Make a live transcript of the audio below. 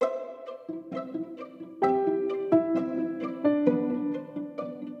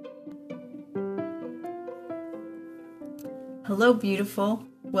Hello, beautiful.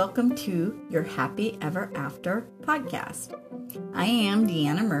 Welcome to your Happy Ever After podcast. I am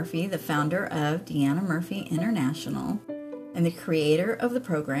Deanna Murphy, the founder of Deanna Murphy International and the creator of the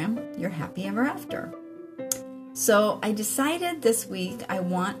program, Your Happy Ever After. So I decided this week I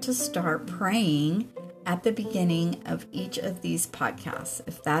want to start praying at the beginning of each of these podcasts,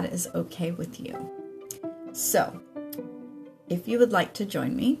 if that is okay with you. So if you would like to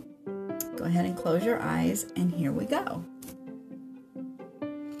join me, go ahead and close your eyes, and here we go.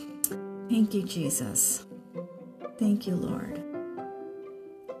 Thank you, Jesus. Thank you, Lord.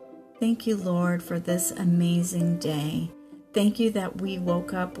 Thank you, Lord, for this amazing day. Thank you that we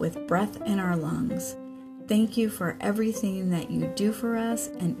woke up with breath in our lungs. Thank you for everything that you do for us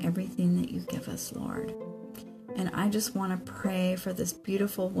and everything that you give us, Lord. And I just want to pray for this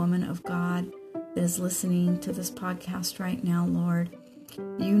beautiful woman of God that is listening to this podcast right now, Lord.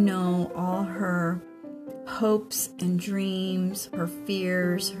 You know all her hopes and dreams, her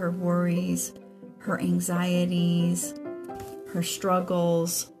fears, her worries, her anxieties, her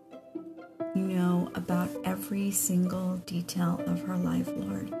struggles. You know about every single detail of her life,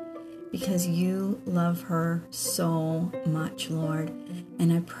 Lord, because you love her so much, Lord.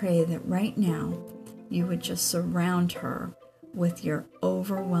 And I pray that right now you would just surround her with your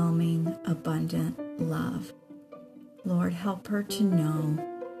overwhelming, abundant love. Lord, help her to know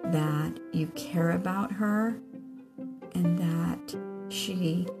that you care about her and that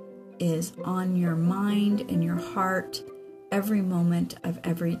she is on your mind and your heart every moment of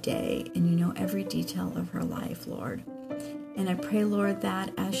every day, and you know every detail of her life, Lord. And I pray, Lord,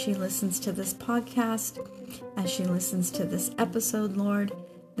 that as she listens to this podcast, as she listens to this episode, Lord,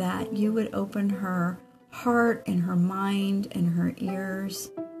 that you would open her heart and her mind and her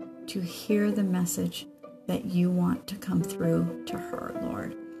ears to hear the message that you want to come through to her,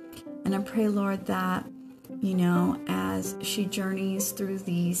 Lord. And I pray, Lord, that, you know, as she journeys through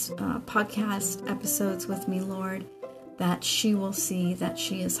these podcast episodes with me, Lord, that she will see that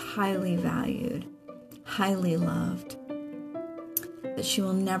she is highly valued, highly loved, that she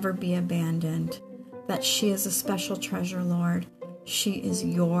will never be abandoned, that she is a special treasure, Lord. She is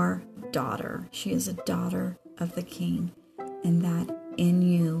your daughter. She is a daughter of the King, and that in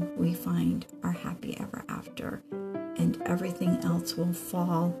you we find our happy ever after, and everything else will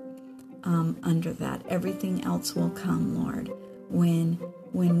fall under that. Everything else will come, Lord, when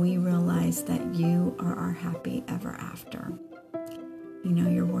we realize that you are our happy ever after. You know,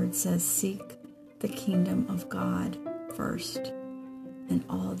 your word says, seek the kingdom of God first, and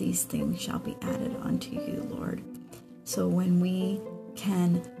all these things shall be added unto you, Lord. So when we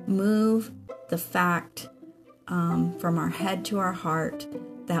can move the fact from our head to our heart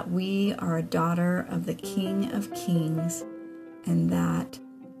that we are a daughter of the King of Kings, and that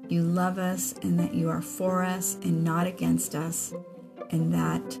you love us and that you are for us and not against us, and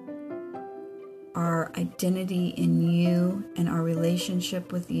that our identity in you and our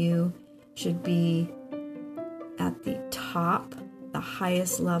relationship with you should be at the top, the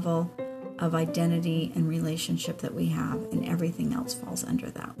highest level of identity and relationship that we have, and everything else falls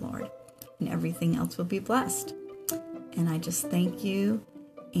under that, Lord, and everything else will be blessed. And I just thank you,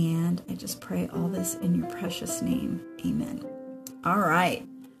 and I just pray all this in your precious name. Amen. All right,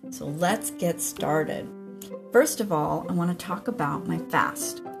 so let's get started. First of all, I want to talk about my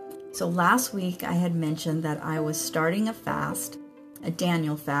fast. So last week I had mentioned that I was starting a fast, a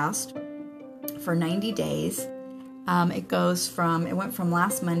Daniel fast, for 90 days. It went from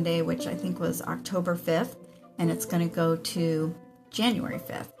last Monday, which I think was October 5th, and it's going to go to January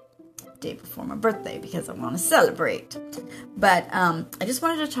 5th, day before my birthday, because I want to celebrate. But I just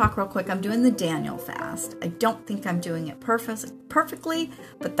wanted to talk real quick. I'm doing the Daniel fast. I don't think I'm doing it perfectly,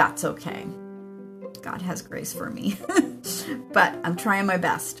 but that's okay. God has grace for me, but I'm trying my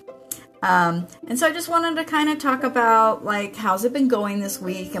best. And so I just wanted to kind of talk about, like, how's it been going this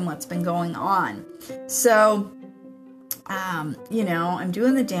week and what's been going on. So, you know, I'm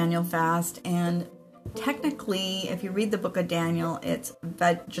doing the Daniel fast, and technically, if you read the book of Daniel, it's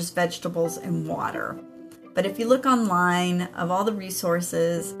just vegetables and water. But if you look online of all the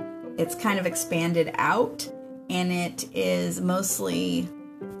resources, it's kind of expanded out, and it is mostly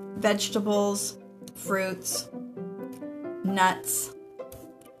vegetables, fruits, nuts,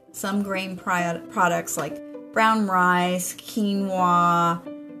 some grain products like brown rice, quinoa,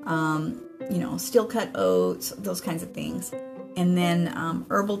 you know, steel-cut oats, those kinds of things. And then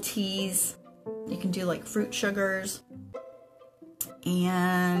herbal teas. You can do like fruit sugars.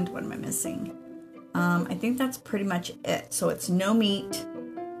 And what am I missing? I think that's pretty much it. So it's no meat,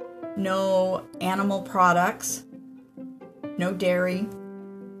 no animal products, no dairy,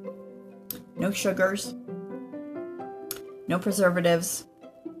 no sugars. no preservatives,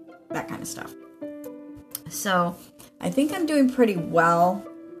 that kind of stuff. So I think I'm doing pretty well.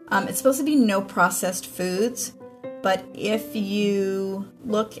 It's supposed to be no processed foods, but if you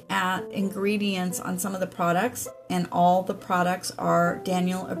look at ingredients on some of the products, and all the products are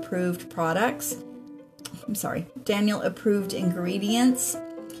Daniel approved products, Daniel approved ingredients,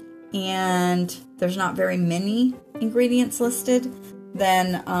 and there's not very many ingredients listed,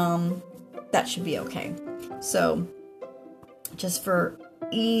 then that should be okay. So just for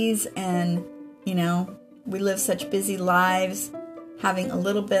ease, and we live such busy lives, having a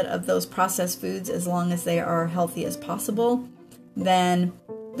little bit of those processed foods, as long as they are healthy as possible, then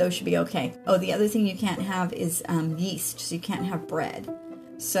those should be okay. Oh, the other thing you can't have is yeast, so you can't have bread.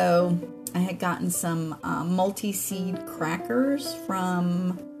 So I had gotten some multi-seed crackers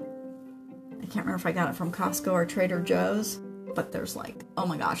from, I can't remember if I got it from Costco or Trader Joe's, but there's like, oh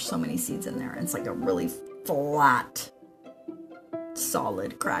my gosh, so many seeds in there. And it's like a really flat,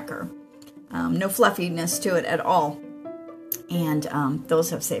 solid cracker. No fluffiness to it at all. And those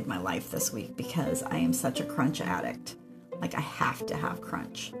have saved my life this week, because I am such a crunch addict. Like, I have to have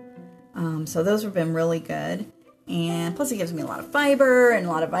crunch. So those have been really good. And plus it gives me a lot of fiber and a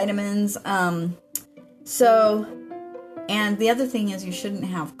lot of vitamins. And the other thing is, you shouldn't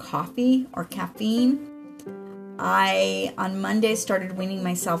have coffee or caffeine. I, on Monday, started weaning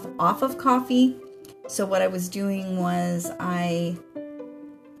myself off of coffee. So what I was doing was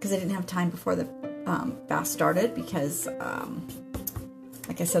because I didn't have time before the fast started, because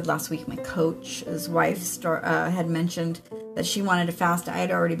like I said last week, my coach's wife had mentioned that she wanted to fast. I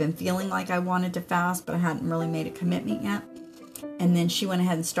had already been feeling like I wanted to fast, but I hadn't really made a commitment yet. And then she went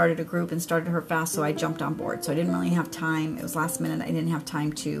ahead and started a group and started her fast, so I jumped on board. So I didn't really have time. It was last minute. I didn't have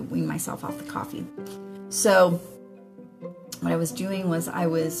time to wean myself off the coffee. So what I was doing was I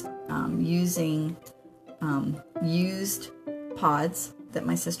was using used pods that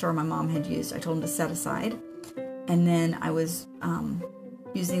my sister or my mom had used. I told them to set aside. And then I was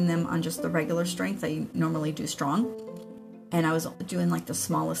using them on just the regular strength. I normally do strong. And I was doing like the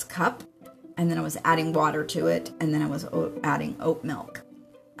smallest cup. And then I was adding water to it. And then I was adding oat milk.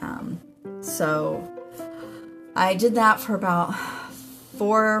 So I did that for about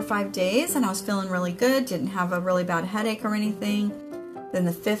 4 or 5 days. And I was feeling really good. Didn't have a really bad headache or anything. Then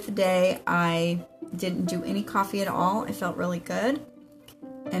the 5th day, I didn't do any coffee at all. I felt really good.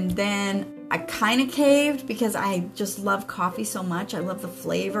 And then I kind of caved, because I just love coffee so much. I love the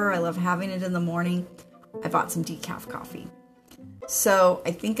flavor. I love having it in the morning. I bought some decaf coffee. So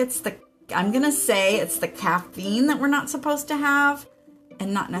I think I'm going to say it's the caffeine that we're not supposed to have,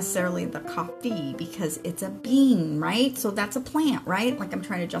 and not necessarily the coffee, because it's a bean, right? So that's a plant, right? Like, I'm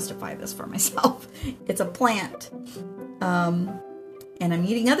trying to justify this for myself. It's a plant. And I'm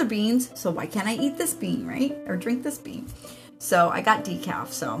eating other beans, so why can't I eat this bean, right? Or drink this bean? So I got decaf,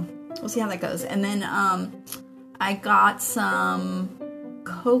 so we'll see how that goes. And then I got some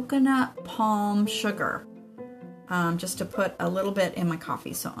coconut palm sugar, just to put a little bit in my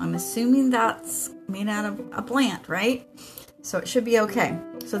coffee. So I'm assuming that's made out of a plant, right? So it should be okay.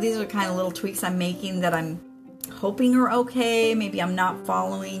 So these are the kind of little tweaks I'm making that I'm hoping are okay. Maybe I'm not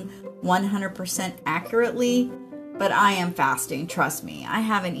following 100% accurately, but I am fasting, trust me. I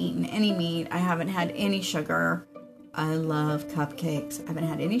haven't eaten any meat. I haven't had any sugar. I love cupcakes. I haven't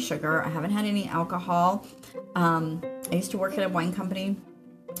had any sugar. I haven't had any alcohol. I used to work at a wine company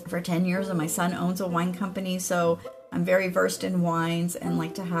for 10 years, and my son owns a wine company, so I'm very versed in wines and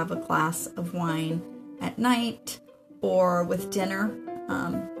like to have a glass of wine at night or with dinner.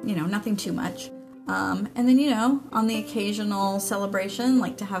 Nothing too much. And then, on the occasional celebration,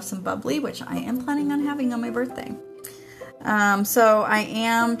 like to have some bubbly, which I am planning on having on my birthday. So I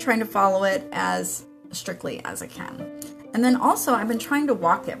am trying to follow it as strictly as I can. And then also, I've been trying to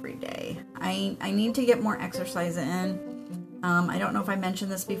walk every day. I need to get more exercise in. I don't know if I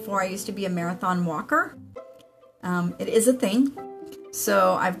mentioned this before. I used to be a marathon walker. It is a thing.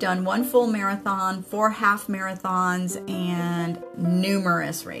 So I've done 1 full marathon, 4 half marathons, and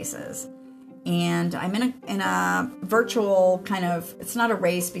numerous races. And I'm in a virtual kind of, it's not a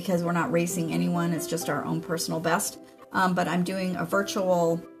race because we're not racing anyone. It's just our own personal best. But I'm doing a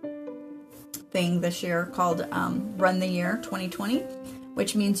virtual thing this year called Run the Year 2020,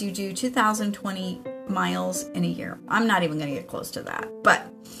 which means you do 2,020 miles in a year. I'm not even going to get close to that, but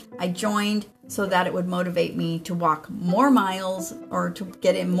I joined so that it would motivate me to walk more miles or to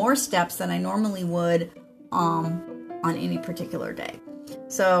get in more steps than I normally would on any particular day.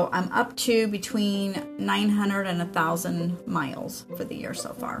 So I'm up to between 900 and 1,000 miles for the year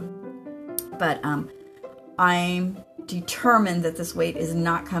so far. But I'm determined that this weight is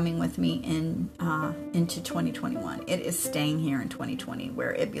not coming with me into 2021. It is staying here in 2020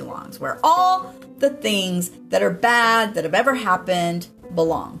 where it belongs, where all the things that are bad that have ever happened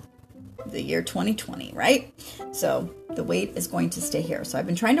belong. The year 2020, right? So the weight is going to stay here. So I've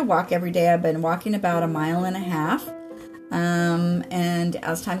been trying to walk every day. I've been walking about 1.5 miles. And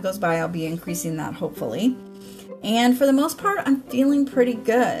as time goes by, I'll be increasing that hopefully. And for the most part, I'm feeling pretty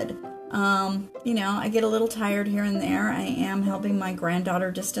good. I get a little tired here and there. I am helping my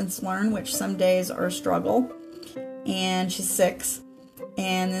granddaughter distance learn, which some days are a struggle. And she's 6.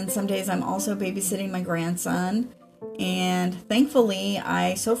 And then some days I'm also babysitting my grandson. And thankfully,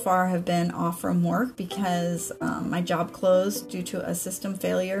 I so far have been off from work because my job closed due to a system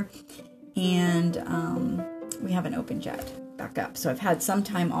failure. And we haven't opened yet back up. So I've had some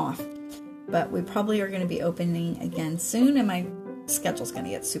time off. But we probably are going to be opening again soon. And my schedule's going to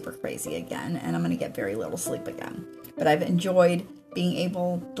get super crazy again, and I'm going to get very little sleep again. But I've enjoyed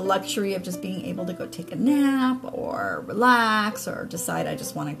the luxury of just being able to go take a nap or relax or decide I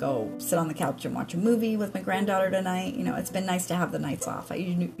just want to go sit on the couch and watch a movie with my granddaughter tonight. It's been nice to have the nights off. I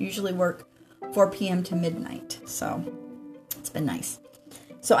usually work 4 p.m. to midnight, so it's been nice.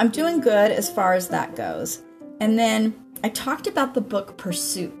 So I'm doing good as far as that goes. And then I talked about the book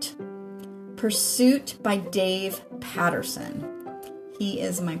Pursuit by Dave Patterson. He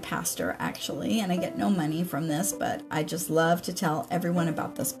is my pastor, actually, and I get no money from this, but I just love to tell everyone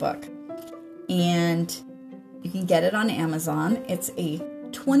about this book. And you can get it on Amazon. It's a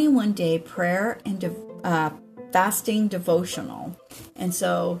 21-day prayer and fasting devotional. And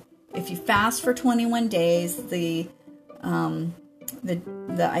so if you fast for 21 days, the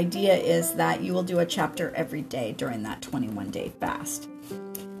idea is that you will do a chapter every day during that 21-day fast.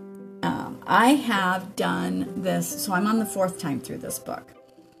 I have done this, so I'm on the 4th time through this book.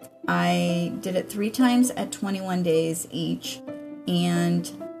 I did it 3 times at 21 days each,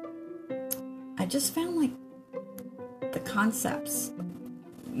 and I just found like the concepts,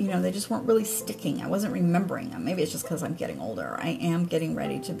 they just weren't really sticking. I wasn't remembering them. Maybe it's just because I'm getting older. I am getting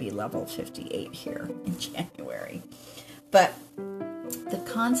ready to be level 58 here in January. But the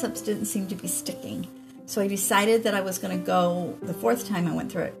concepts didn't seem to be sticking. So I decided that I was going to go the 4th time I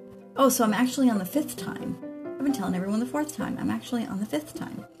went through it. Oh, so I'm actually on the 5th time. I've been telling everyone the 4th time. I'm actually on the 5th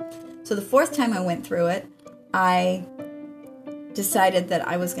time. So the 4th time I went through it, I decided that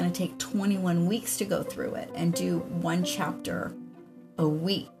I was going to take 21 weeks to go through it and do 1 chapter a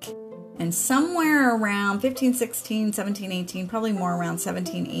week. And somewhere around 15, 16, 17, 18, probably more around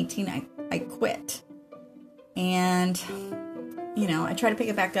 17, 18, I quit. And I tried to pick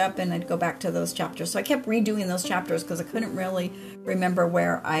it back up and I'd go back to those chapters. So I kept redoing those chapters because I couldn't really remember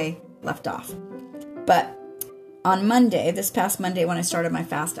where I left off. But on Monday, this past Monday when I started my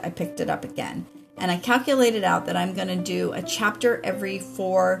fast, I picked it up again. And I calculated out that I'm going to do a chapter every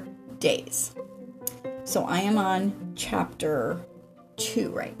 4 days. So I am on chapter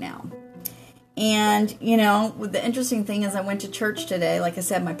 2 right now. And, the interesting thing is I went to church today. Like I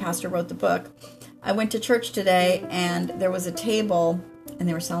said, my pastor wrote the book. I went to church today and there was a table and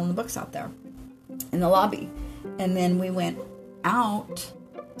they were selling the books out there in the lobby. And then we went out.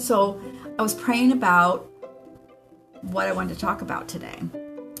 So I was praying about what I wanted to talk about today.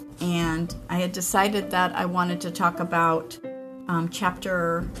 And I had decided that I wanted to talk about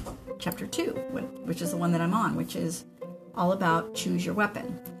chapter 2, which is the one that I'm on, which is all about choose your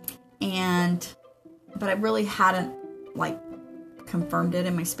weapon. But I really hadn't confirmed it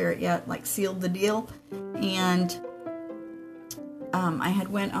in my spirit yet, sealed the deal. And I had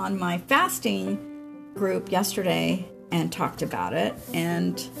went on my fasting group yesterday and talked about it,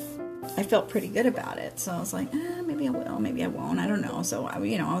 and I felt pretty good about it. So I was like, maybe I will, maybe I won't, I don't know. So I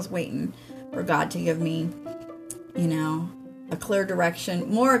was waiting for God to give me, a clear direction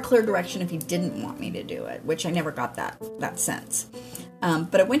if He didn't want me to do it, which I never got that sense.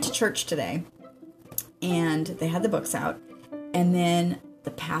 But I went to church today, and they had the books out. And then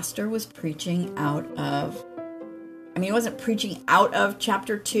the pastor was preaching out of, he wasn't preaching out of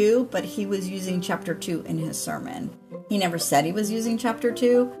chapter 2, but he was using chapter 2 in his sermon. He never said he was using chapter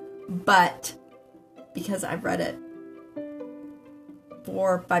 2, but because I've read it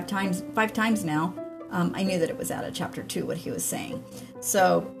 5 times now, I knew that it was out of chapter 2, what he was saying.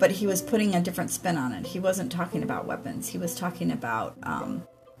 So, but he was putting a different spin on it. He wasn't talking about weapons. He was talking about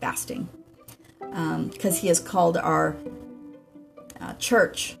fasting. Because he has called our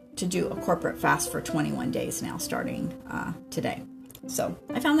church to do a corporate fast for 21 days now, starting today. So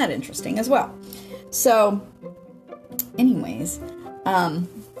I found that interesting as well. So anyways,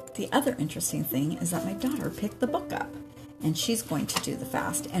 the other interesting thing is that my daughter picked the book up, and she's going to do the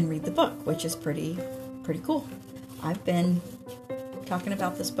fast and read the book, which is pretty cool. I've been talking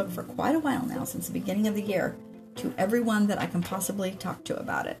about this book for quite a while now, since the beginning of the year, to everyone that I can possibly talk to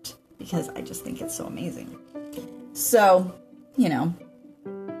about it, because I just think it's so amazing. So,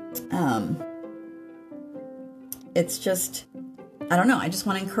 it's just, I don't know, I just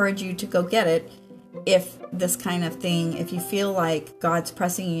want to encourage you to go get it. If this kind of thing, if you feel like God's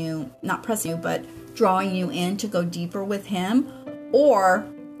not pressing you, but drawing you in to go deeper with Him, or,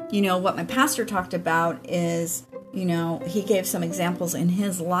 what my pastor talked about is, he gave some examples in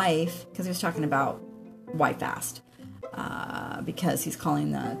his life, because he was talking about why fast, because he's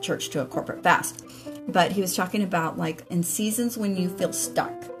calling the church to a corporate fast. But he was talking about, like, in seasons when you feel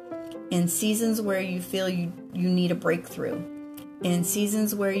stuck, in seasons where you feel you need a breakthrough, in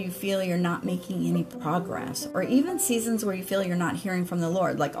seasons where you feel you're not making any progress, or even seasons where you feel you're not hearing from the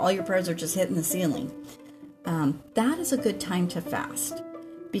Lord, like all your prayers are just hitting the ceiling, that is a good time to fast.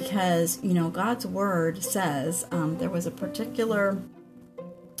 Because, God's Word says, there was a particular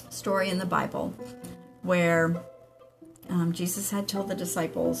story in the Bible where Jesus had told the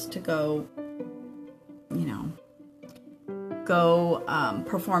disciples to go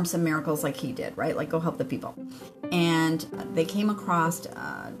perform some miracles like He did, right? Like, go help the people. And they came across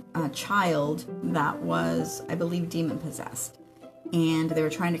a child that was, I believe, demon-possessed. And they were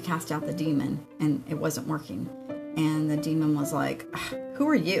trying to cast out the demon, and it wasn't working. And the demon was like, who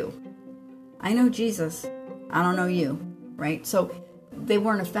are you? I know Jesus. I don't know you, right? So they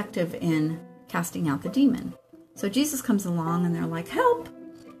weren't effective in casting out the demon. So Jesus comes along and they're like, help.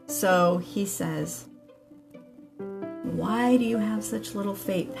 So He says, why do you have such little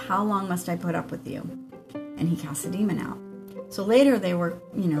faith? How long must I put up with you? And He casts the demon out. So later they were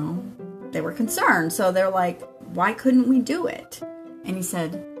concerned. So they're like, why couldn't we do it? And He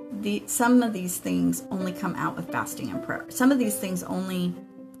said, some of these things only come out with fasting and prayer. Some of these things only,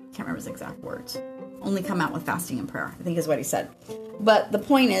 can't remember His exact words, only come out with fasting and prayer, I think is what He said. But the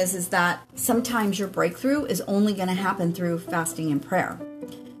point is that sometimes your breakthrough is only going to happen through fasting and prayer.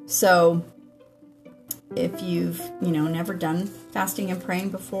 So if you've, never done fasting and praying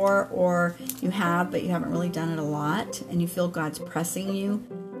before, or you have, but you haven't really done it a lot, and you feel God's pressing you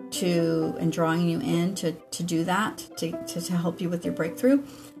and drawing you in to do that, to help you with your breakthrough,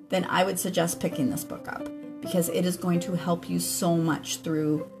 then I would suggest picking this book up, because it is going to help you so much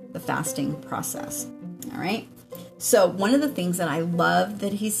through the fasting process. All right. So one of the things that I love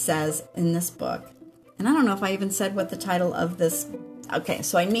that he says in this book, and I don't know if I even said what the title of this, okay,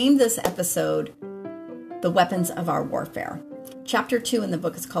 so I named this episode, The Weapons of Our Warfare. Chapter 2 in the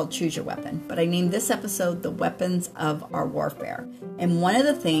book is called Choose Your Weapon, but I named this episode The Weapons of Our Warfare. And one of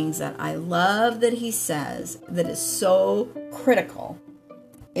the things that I love that he says that is so critical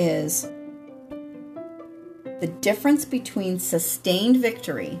is the difference between sustained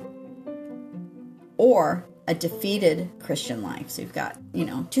victory or a defeated Christian life. So you've got,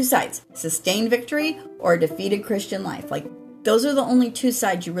 two sides, sustained victory or a defeated Christian life. Like, those are the only two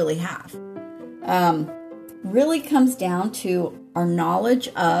sides you really have. Really comes down to our knowledge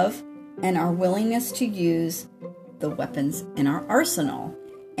of and our willingness to use the weapons in our arsenal.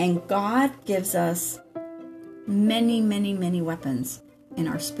 And God gives us many, many, many weapons in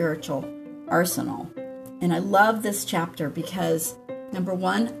our spiritual arsenal. And I love this chapter because, number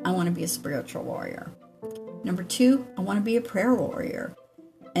one, I want to be a spiritual warrior. Number two, I want to be a prayer warrior.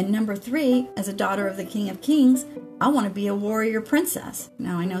 And number three, as a daughter of the King of Kings, I want to be a warrior princess.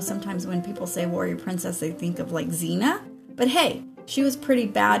 Now, I know sometimes when people say warrior princess, they think of like Xena. But hey, she was pretty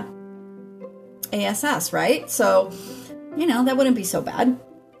bad ASS, right? So, that wouldn't be so bad.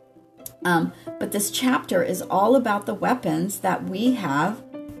 But this chapter is all about the weapons that we have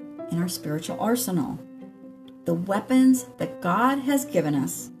in our spiritual arsenal. The weapons that God has given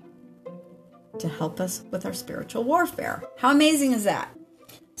us to help us with our spiritual warfare. How amazing is that?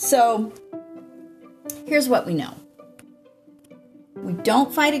 So, here's what we know. We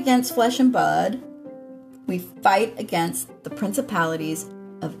don't fight against flesh and blood. We fight against the principalities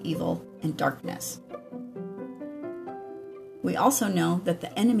of evil and darkness. We also know that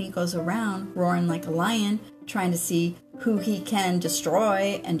the enemy goes around roaring like a lion, trying to see who he can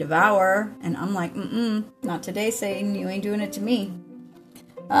destroy and devour. And I'm like, not today, Satan. You ain't doing it to me.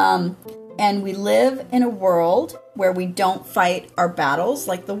 And we live in a world where we don't fight our battles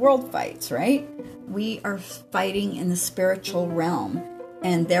like the world fights, right? We are fighting in the spiritual realm.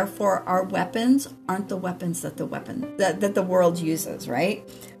 And therefore, our weapons aren't the weapons that the world uses, right?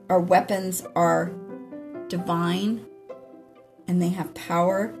 Our weapons are divine, and they have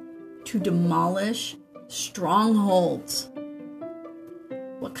power to demolish strongholds.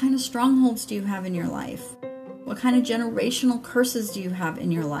 What kind of strongholds do you have in your life? What kind of generational curses do you have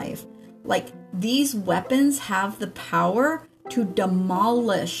in your life? Like, these weapons have the power to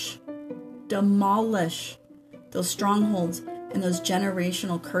demolish those strongholds and those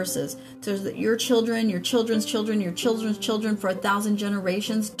generational curses, so that your children, your children's children, your children's children for 1,000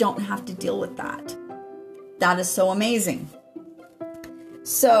 generations don't have to deal with that. That is so amazing.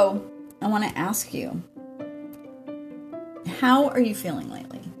 So I want to ask you, how are you feeling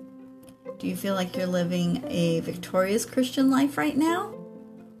lately? Do you feel like you're living a victorious Christian life right now?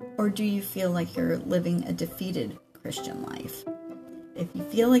 Or do you feel like you're living a defeated Christian life? If you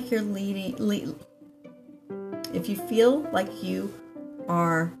feel like you're if you feel like you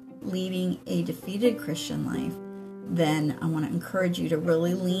are leading a defeated Christian life, then I want to encourage you to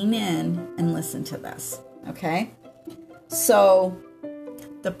really lean in and listen to this, okay? So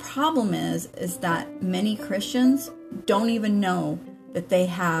the problem is that many Christians don't even know that they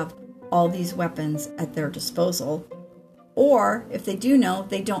have all these weapons at their disposal. Or if they do know,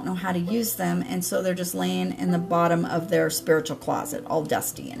 they don't know how to use them, and so they're just laying in the bottom of their spiritual closet, all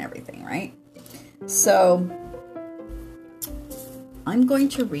dusty and everything, right? So I'm going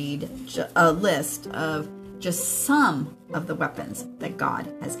to read a list of just some of the weapons that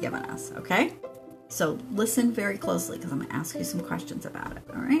God has given us, okay? So listen very closely, because I'm going to ask you some questions about it,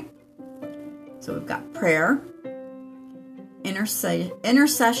 all right? So we've got prayer,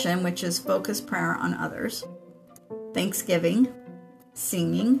 intercession, which is focused prayer on others, thanksgiving,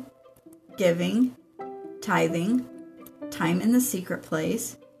 singing, giving, tithing, time in the secret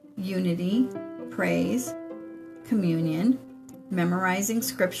place, unity, praise, communion, memorizing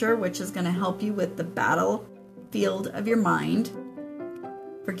scripture, which is going to help you with the battlefield of your mind,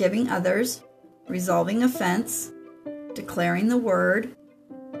 forgiving others, resolving offense, declaring the word,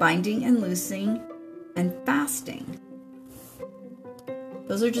 binding and loosing, and fasting.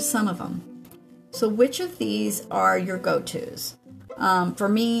 Those are just some of them. So which of these are your go-tos? For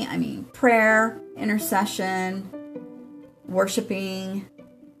me, I mean, prayer, intercession, worshiping,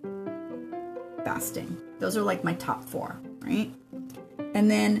 fasting. Those are like my top 4, right? And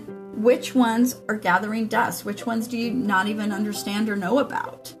then which ones are gathering dust? Which ones do you not even understand or know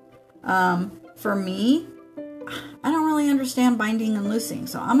about? For me, I don't really understand binding and loosing.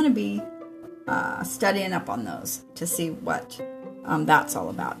 So I'm going to be studying up on those to see what that's all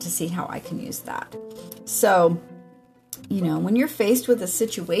about, to see how I can use that. So, when you're faced with a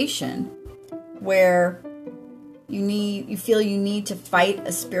situation where you feel you need to fight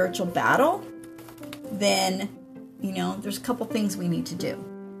a spiritual battle, then, there's a couple things we need to do.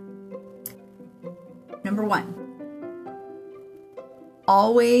 Number 1,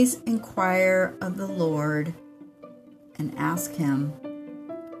 always inquire of the Lord and ask Him,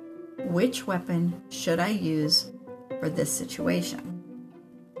 which weapon should I use for this situation?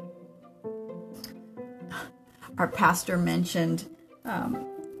 Our pastor mentioned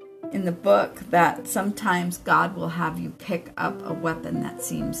in the book that sometimes God will have you pick up a weapon that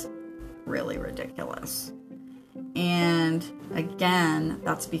seems really ridiculous. And again,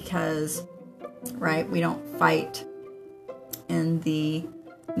 that's because, right, we don't fight in the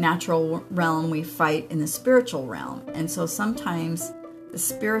natural realm, we fight in the spiritual realm. And so sometimes the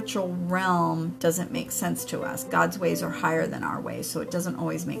spiritual realm doesn't make sense to us. God's ways are higher than our ways, so it doesn't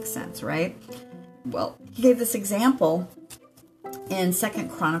always make sense, right? Well, he gave this example in 2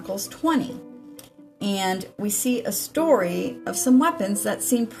 Chronicles 20. And we see a story of some weapons that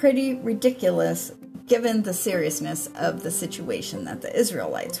seem pretty ridiculous given the seriousness of the situation that the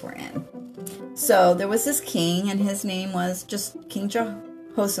Israelites were in. So there was this king, and his name was just King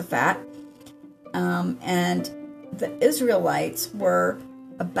Jehoshaphat. And the Israelites were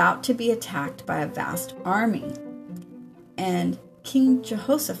about to be attacked by a vast army. And King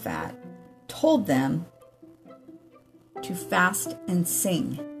Jehoshaphat told them to fast and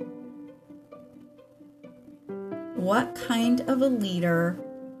sing. What kind of a leader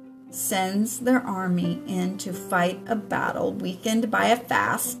sends their army in to fight a battle weakened by a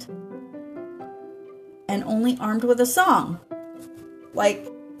fast and only armed with a song? Like,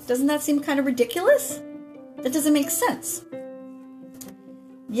 doesn't that seem kind of ridiculous? That doesn't make sense.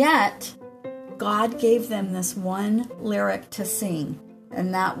 Yet, God gave them this one lyric to sing,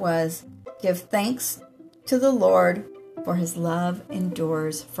 and that was, "Give thanks to the Lord, for His love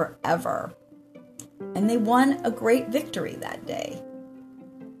endures forever." And they won a great victory that day.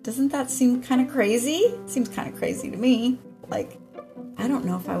 Doesn't that seem kind of crazy? It seems kind of crazy to me. Like, I don't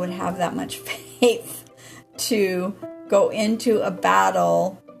know if I would have that much faith to go into a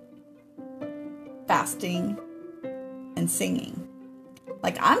battle fasting and singing.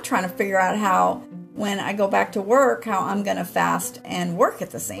 Like, I'm trying to figure out how, when I go back to work, how I'm going to fast and work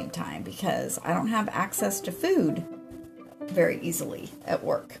at the same time, because I don't have access to food very easily at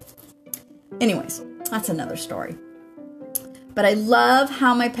work. Anyways, that's another story. But I love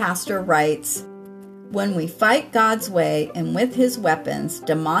how my pastor writes, when we fight God's way and with his weapons,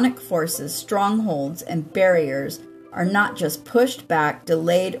 demonic forces, strongholds, and barriers are not just pushed back,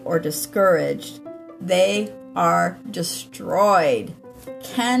 delayed, or discouraged. They are destroyed.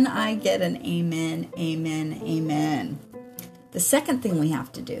 Can I get an amen, amen, amen? The second thing we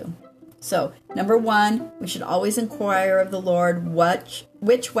have to do. So, number one, we should always inquire of the Lord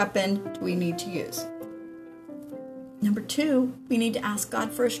which weapon do we need to use. Number two, we need to ask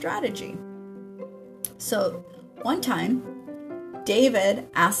God for a strategy. So, one time, David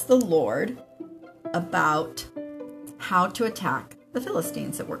asked the Lord about how to attack the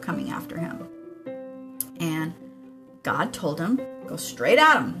Philistines that were coming after him. And God told him, go straight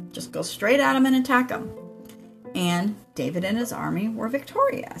at them. Just go straight at them and attack them. And David and his army were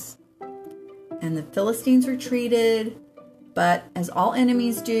victorious. And the Philistines retreated, but as all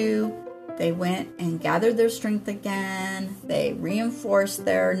enemies do, they went and gathered their strength again. They reinforced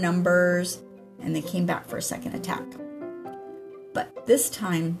their numbers, and they came back for a second attack. But this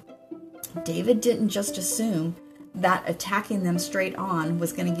time, David didn't just assume that attacking them straight on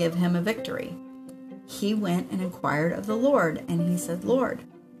was going to give him a victory. He went and inquired of the Lord, and he said, Lord,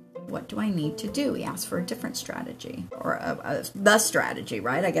 what do I need to do? He asked for a different strategy, or the strategy,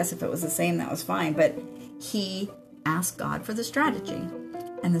 right? I guess if it was the same, that was fine. But he asked God for the strategy.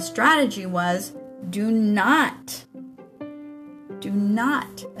 And the strategy was, do not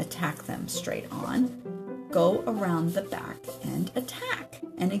attack them straight on. Go around the back and attack.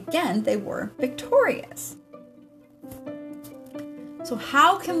 And again, they were victorious. So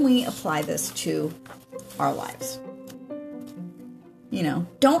how can we apply this to our lives? You know,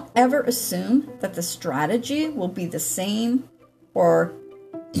 don't ever assume that the strategy will be the same, or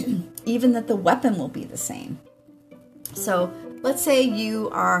even that the weapon will be the same. So let's say you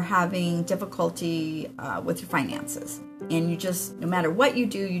are having difficulty with your finances, and you just, no matter what you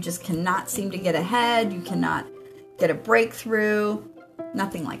do, you just cannot seem to get ahead. You cannot get a breakthrough,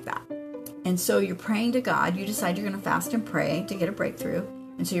 nothing like that. And so you're praying to God. You decide you're going to fast and pray to get a breakthrough.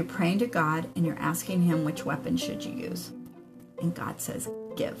 And so you're praying to God, and you're asking him, which weapon should you use? And God says,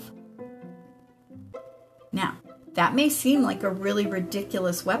 give. Now, that may seem like a really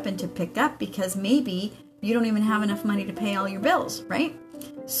ridiculous weapon to pick up, because maybe you don't even have enough money to pay all your bills, right?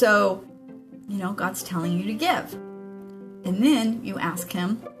 So, God's telling you to give. And then you ask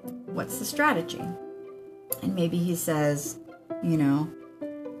him, what's the strategy? And maybe he says,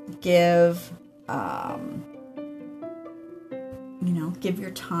 give, give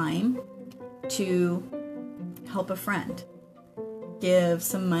your time to help a friend. Give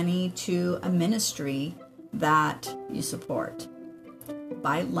some money to a ministry that you support.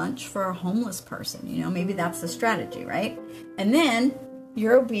 Buy lunch for a homeless person. Maybe that's the strategy, right? And then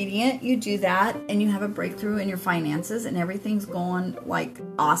you're obedient, you do that, and you have a breakthrough in your finances, and everything's going like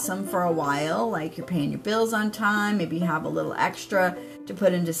awesome for a while. Like you're paying your bills on time. Maybe you have a little extra to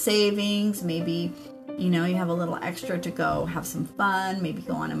put into savings. Maybe, you have a little extra to go have some fun. Maybe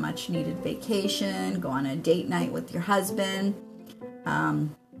go on a much needed vacation, go on a date night with your husband,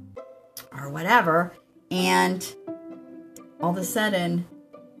 or whatever. And all of a sudden,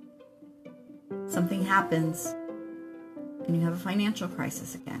 something happens and you have a financial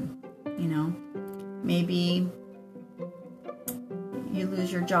crisis again. Maybe you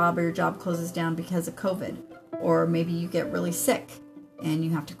lose your job, or your job closes down because of COVID, or maybe you get really sick and you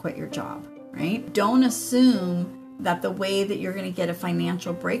have to quit your job, right? Don't assume that the way that you're going to get a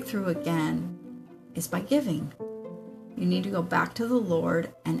financial breakthrough again is by giving. You need to go back to the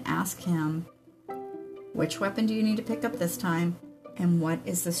Lord and ask him, which weapon do you need to pick up this time? And what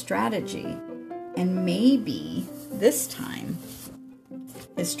is the strategy? And maybe this time,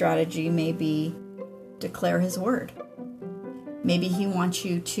 his strategy may be declare his word. Maybe he wants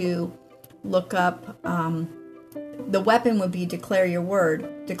you to look up, the weapon would be declare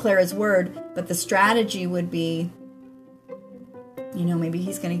his word, but the strategy would be, maybe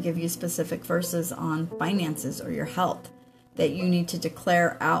he's going to give you specific verses on finances or your health that you need to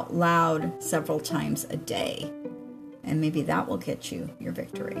declare out loud several times a day. And maybe that will get you your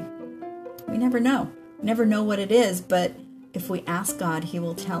victory. We never know. We never know what it is, but if we ask God, he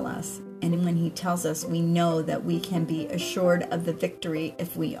will tell us. And when he tells us, we know that we can be assured of the victory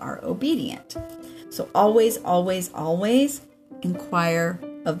if we are obedient. So always, always, always inquire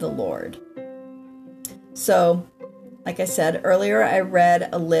of the Lord. So, like I said earlier, I read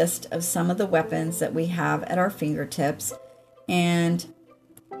a list of some of the weapons that we have at our fingertips. And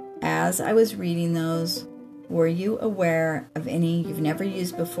as I was reading those, were you aware of any you've never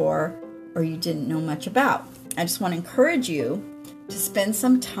used before or you didn't know much about? I just want to encourage you to spend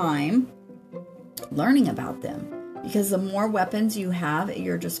some time learning about them. Because the more weapons you have at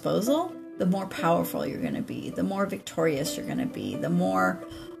your disposal, the more powerful you're going to be, the more victorious you're going to be, the more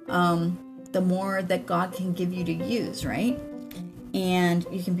that God can give you to use, right? And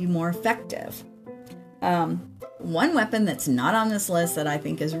you can be more effective. One weapon that's not on this list that I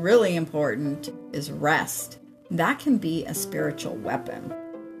think is really important is rest. That can be a spiritual weapon.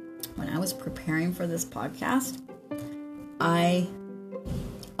 When I was preparing for this podcast, I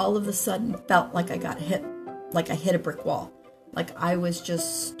all of a sudden felt like I got hit, like I hit a brick wall. Like I was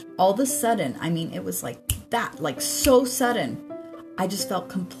just, all of a sudden, I mean, it was like that, like so sudden. I just felt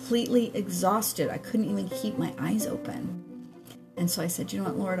completely exhausted. I couldn't even keep my eyes open. And so I said, you know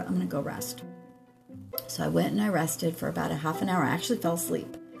what, Lord, I'm going to go rest. So I went and I rested for about a half an hour. I actually fell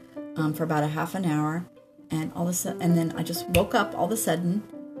asleep for about a half an hour. And all of a sudden, and then I just woke up all of a sudden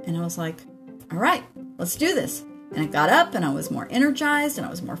and I was like, all right, let's do this. And I got up and I was more energized and I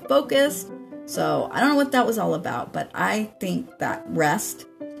was more focused. So I don't know what that was all about, but I think that rest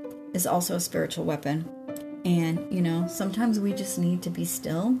is also a spiritual weapon. And, you know, sometimes we just need to be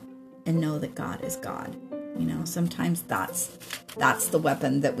still and know that God is God. You know, sometimes that's the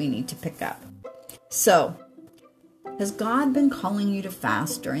weapon that we need to pick up. So, has God been calling you to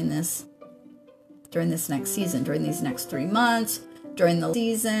fast during this next season, during these next 3 months, during the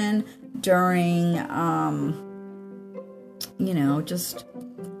season, during, just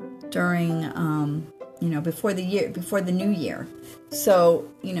during, before the new year. So,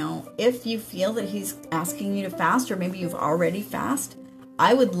 if you feel that he's asking you to fast, or maybe you've already fasted,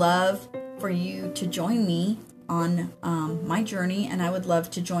 I would love for you to join me on my journey, and I would love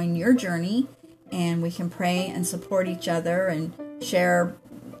to join your journey, and we can pray and support each other and share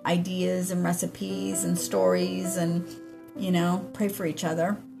ideas and recipes and stories and, pray for each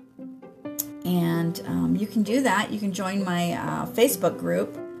other. And you can do that. You can join my Facebook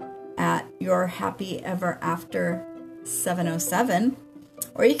group at Your Happy Ever After 707,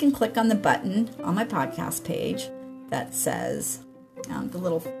 or you can click on the button on my podcast page that says the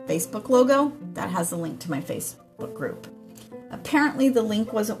little Facebook logo that has a link to my Facebook group. Apparently the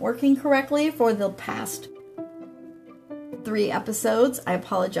link wasn't working correctly for the past 3 episodes. I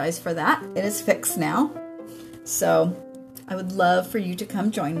apologize for that. It is fixed now. So I would love for you to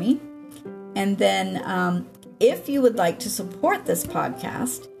come join me. And then if you would like to support this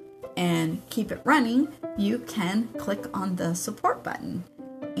podcast and keep it running, you can click on the support button.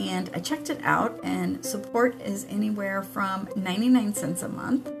 And I checked it out, and support is anywhere from 99 cents a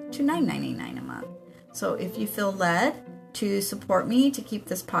month to $9.99 a month. So if you feel led to support me to keep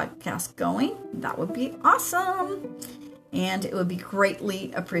this podcast going, that would be awesome. And it would be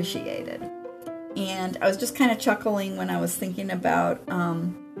greatly appreciated. And I was just kind of chuckling when I was thinking about,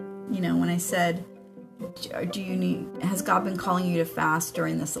 when I said, has God been calling you to fast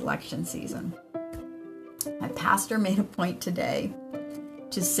during this election season? My pastor made a point today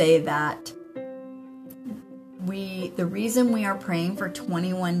to say that the reason we are praying for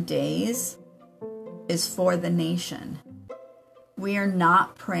 21 days is for the nation. We are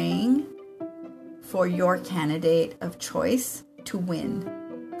not praying for your candidate of choice to win.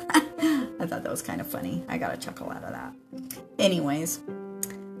 I thought that was kind of funny. I got a chuckle out of that. Anyways,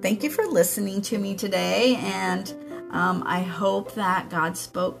 thank you for listening to me today, and I hope that God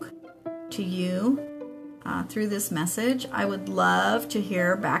spoke to you through this message. I would love to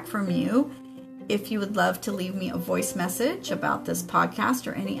hear back from you. If you would love to leave me a voice message about this podcast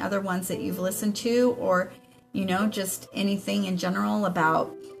or any other ones that you've listened to, or, just anything in general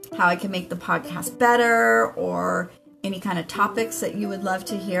about how I can make the podcast better, or any kind of topics that you would love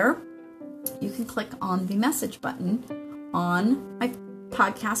to hear, you can click on the message button on my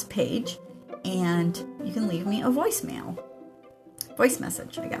podcast page, and you can leave me a voice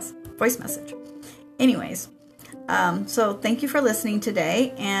message. Anyways, so thank you for listening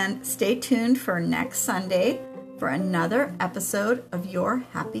today, and stay tuned for next Sunday for another episode of Your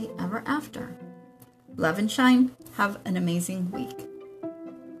Happy Ever After. Love and shine. Have an amazing week.